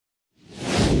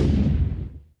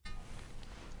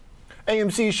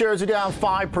AMC shares are down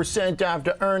 5%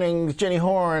 after earnings. Jenny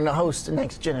Horn, host of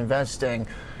Next Gen Investing,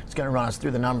 is going to run us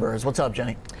through the numbers. What's up,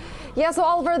 Jenny? Yeah, so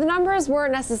Oliver, the numbers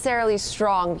weren't necessarily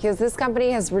strong because this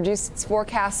company has reduced its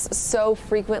forecasts so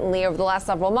frequently over the last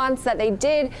several months that they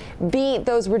did beat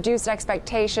those reduced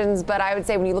expectations. But I would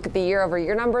say when you look at the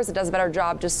year-over-year numbers, it does a better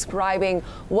job describing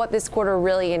what this quarter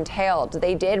really entailed.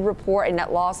 They did report a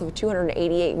net loss of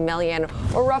 $288 million,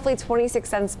 or roughly 26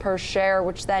 cents per share,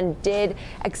 which then did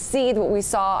exceed what we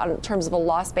saw in terms of a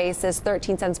loss basis,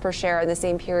 13 cents per share in the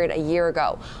same period a year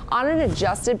ago. On an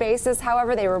adjusted basis,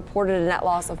 however, they reported a net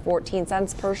loss of 14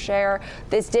 cents per share.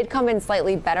 This did come in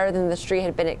slightly better than the street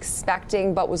had been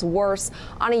expecting, but was worse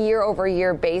on a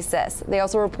year-over-year basis. They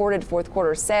also reported fourth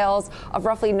quarter sales of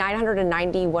roughly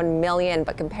 $991 million,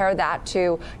 but compare that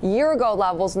to year-ago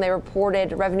levels when they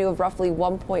reported revenue of roughly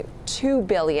 $1.2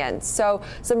 billion. So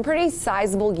some pretty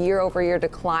sizable year-over-year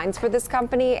declines for this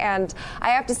company. And I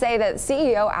have to say that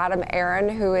CEO Adam Aron,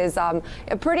 who is a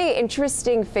pretty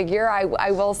interesting figure, I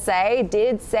will say,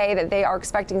 did say that they are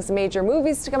expecting some major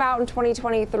movies to come out in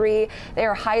 2023. They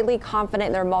are highly confident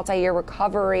in their multi-year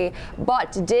recovery,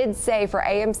 but did say for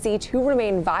AMC to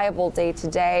remain viable day to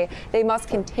day, they must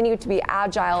continue to be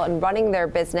agile in running their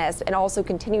business and also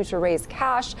continue to raise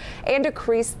cash and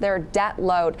decrease their debt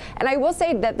load. And I will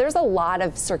say that there's a lot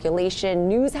of circulation,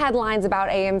 news headlines about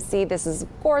AMC. This is,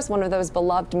 of course, one of those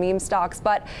beloved meme stocks,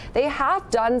 but they have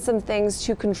done some things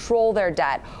to control their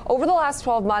debt. Over the last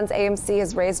 12 months, AMC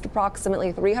has raised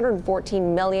approximately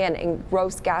 $314 million in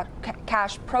gross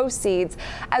cash proceeds,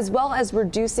 as well as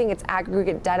reducing its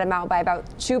aggregate debt amount by about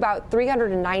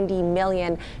 $390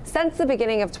 million since the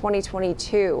beginning of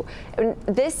 2022. And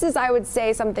this is, I would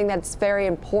say, something that's very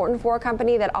important for a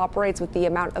company that operates with the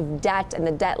amount of debt and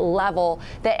the debt level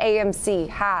that AMC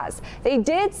has. They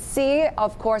did see,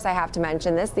 of course, I have to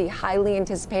mention this, the highly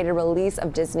anticipated release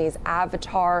of Disney's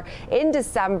Avatar in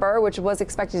December, which was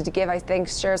expected to give, I think,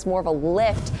 shares more of a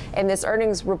lift in this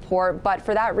earnings report. But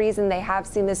for that reason, they have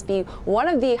seen this be one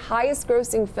of the highest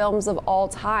grossing films of all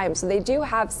time. So they do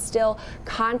have still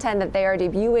content that they are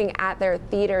debuting at their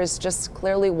theaters, just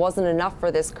clearly wasn't enough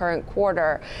for this current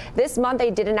quarter. This month,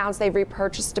 they did announce they've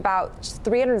repurchased about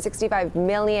 $365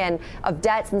 million of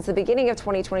debt since the beginning of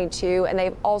 2022, and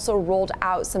they've also rolled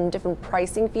out some different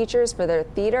pricing features for their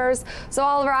theaters. So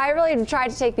Oliver, I really tried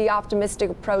to take the optimistic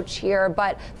approach here,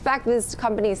 but the fact that this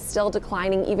company is still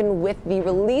declining, even with the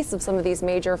release of some of these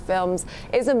major films,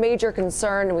 is a major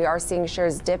concern. We are seeing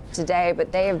shares dip today,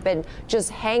 but they have been just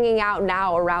hanging out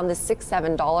now around the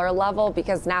 $6-7 level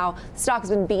because now stock's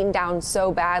been beaten down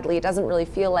so badly. It doesn't really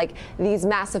feel like these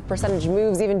massive percentage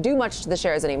moves even do much to the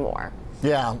shares anymore.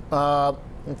 Yeah,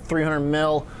 300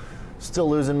 mil, still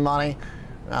losing money.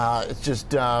 It's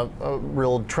just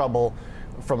real trouble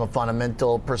from a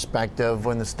fundamental perspective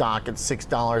when the stock at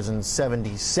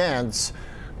 $6.70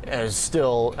 is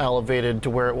still elevated to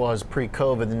where it was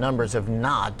pre-COVID. The numbers have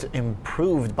not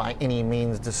improved by any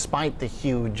means, despite the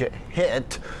huge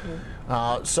hit.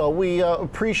 So we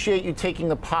appreciate you taking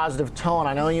the positive tone.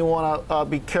 I know you want to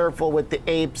be careful with the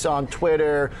apes on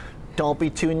Twitter. Don't be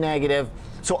too negative.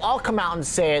 So I'll come out and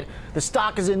say it. The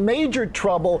stock is in major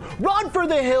trouble. Run for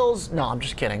the hills. No, I'm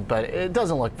just kidding, but it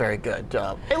doesn't look very good.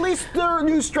 At least their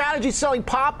new strategy selling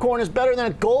popcorn is better than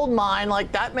a gold mine.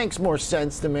 Like, that makes more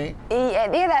sense to me.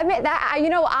 Yeah,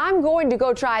 you know, I'm going to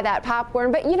go try that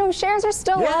popcorn, but, you know, shares are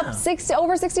still up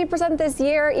over 60% this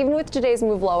year, even with today's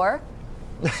move lower.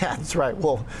 That's right.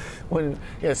 Well, when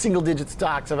single-digit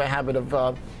stocks have a habit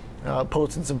of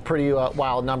posting some pretty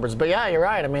wild numbers. But yeah, you're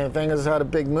right. I mean, the thing has had a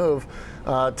big move,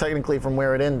 technically, from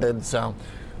where it ended. So,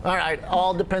 all right,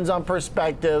 all depends on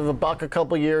perspective. $1 a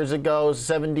couple years ago,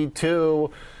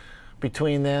 72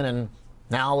 between then, and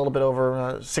now a little bit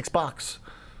over $6.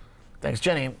 Thanks,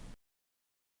 Jenny.